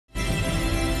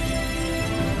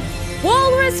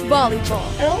Press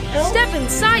volleyball. Step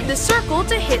inside the circle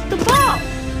to hit the ball.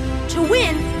 To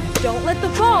win, don't let the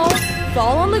ball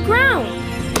fall on the ground.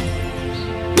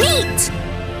 Neat!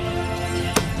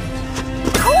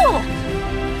 Cool!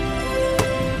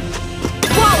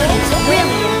 Wallace is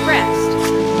really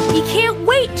impressed. He can't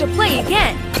wait to play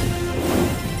again.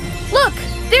 Look,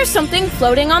 there's something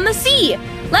floating on the sea.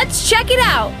 Let's check it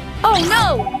out. Oh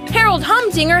no! Harold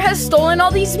Humdinger has stolen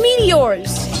all these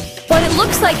meteors. But it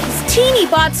looks like his teeny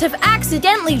bots have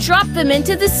accidentally dropped them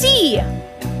into the sea.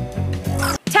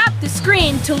 Tap the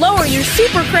screen to lower your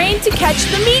super crane to catch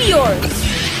the meteors.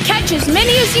 Catch as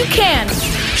many as you can.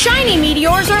 Shiny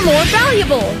meteors are more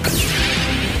valuable.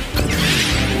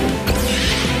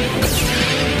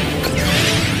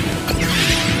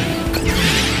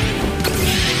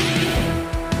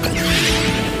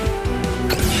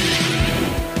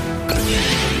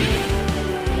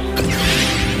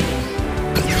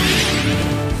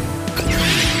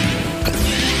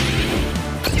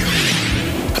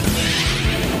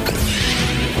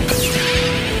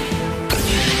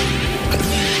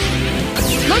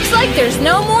 Looks like there's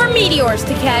no more meteors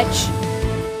to catch.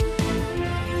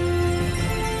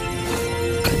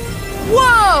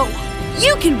 Whoa!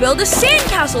 You can build a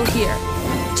sandcastle here.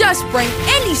 Just bring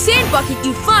any sand bucket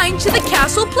you find to the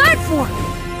castle platform.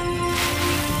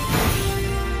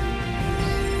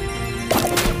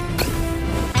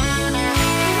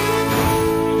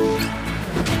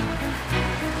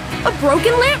 A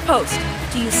broken lamppost.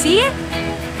 Do you see it?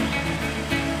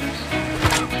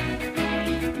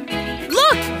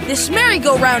 Look! This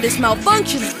merry-go-round is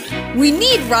malfunctioning. We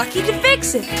need Rocky to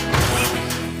fix it.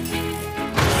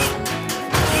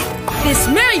 This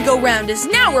merry-go-round is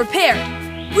now repaired.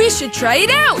 We should try it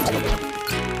out.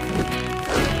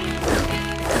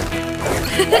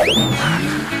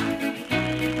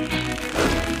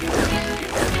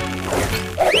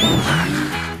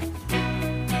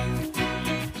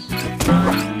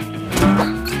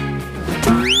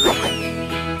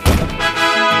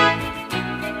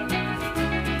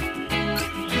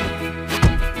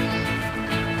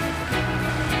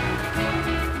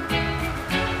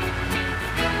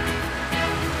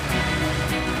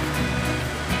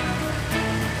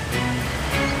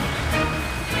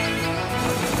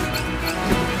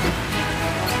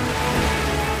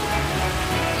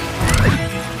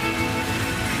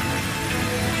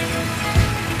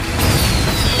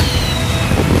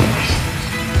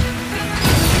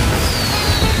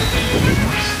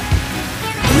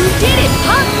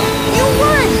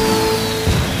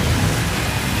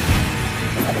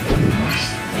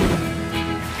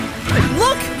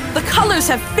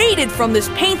 Have faded from this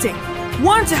painting.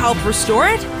 Want to help restore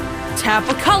it? Tap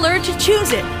a color to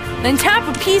choose it, then tap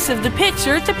a piece of the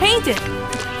picture to paint it.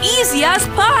 Easy as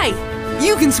pie!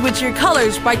 You can switch your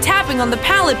colors by tapping on the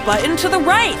palette button to the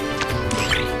right.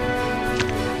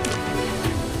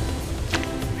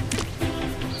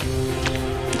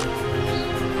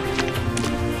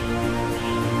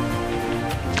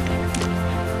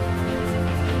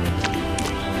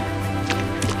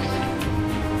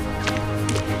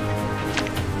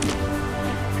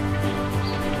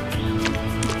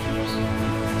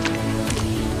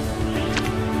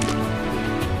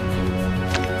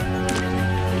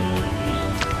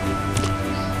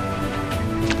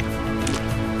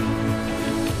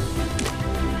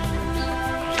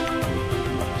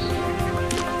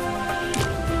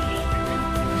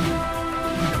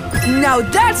 Now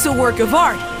that's a work of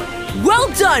art! Well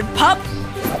done, pup!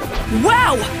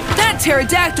 Wow! That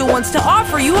pterodactyl wants to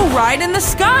offer you a ride in the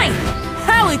sky!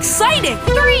 How exciting!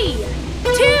 3,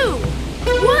 2,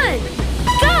 1,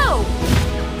 go!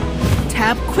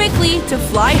 Tap quickly to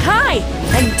fly high,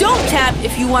 and don't tap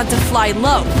if you want to fly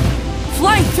low.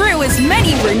 Fly through as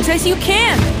many rings as you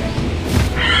can.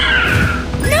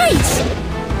 Nice!